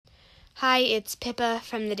Hi, it's Pippa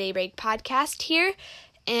from the Daybreak podcast here,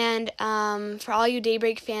 and for all you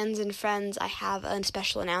Daybreak fans and friends, I have a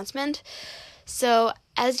special announcement. So,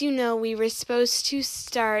 as you know, we were supposed to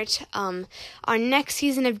start our next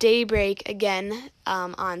season of Daybreak again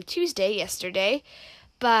on Tuesday, yesterday,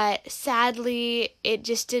 but sadly, it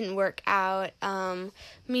just didn't work out.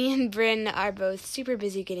 Me and Bryn are both super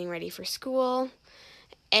busy getting ready for school,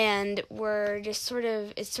 and we're just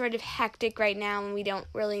it's sort of hectic right now, and we don't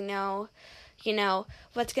really know,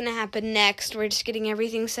 what's going to happen next. We're just getting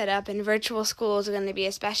everything set up, and virtual school is going to be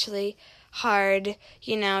especially hard,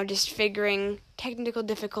 just figuring technical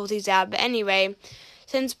difficulties out. But anyway,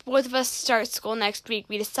 since both of us start school next week,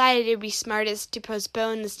 we decided it would be smartest to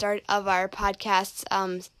postpone the start of our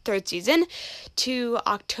podcast's third season to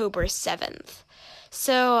October 7th.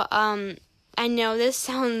 So, I know this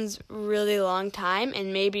sounds really long time,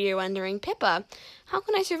 and maybe you're wondering, Pippa, how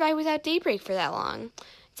can I survive without Daybreak for that long?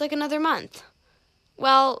 It's like another month.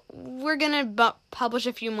 Well, we're going to publish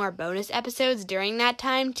a few more bonus episodes during that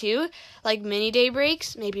time, too, like mini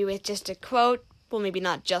Daybreaks, maybe with just a quote. Well, maybe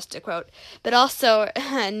not just a quote, but also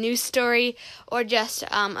a news story or just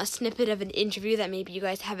a snippet of an interview that maybe you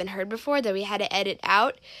guys haven't heard before that we had to edit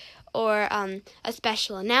out, or a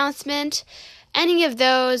special announcement. Any of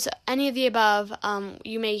the above,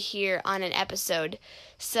 you may hear on an episode.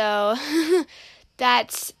 So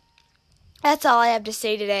that's all I have to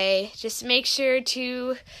say today. Just make sure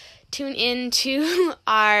to tune in to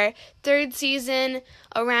our third season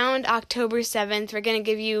around October 7th. We're going to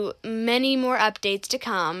give you many more updates to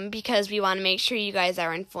come because we want to make sure you guys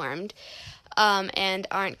are informed and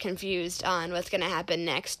aren't confused on what's going to happen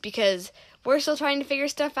next, because we're still trying to figure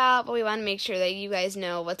stuff out, but we want to make sure that you guys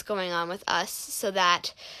know what's going on with us so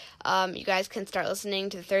that you guys can start listening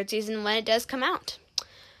to the third season when it does come out.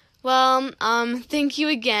 Well, thank you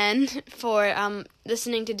again for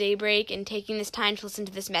listening to Daybreak and taking this time to listen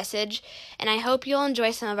to this message, and I hope you'll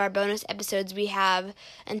enjoy some of our bonus episodes we have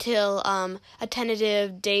until a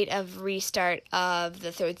tentative date of restart of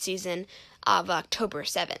the third season of October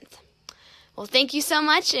 7th. Well, thank you so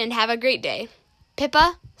much, and have a great day.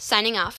 Pippa, signing off.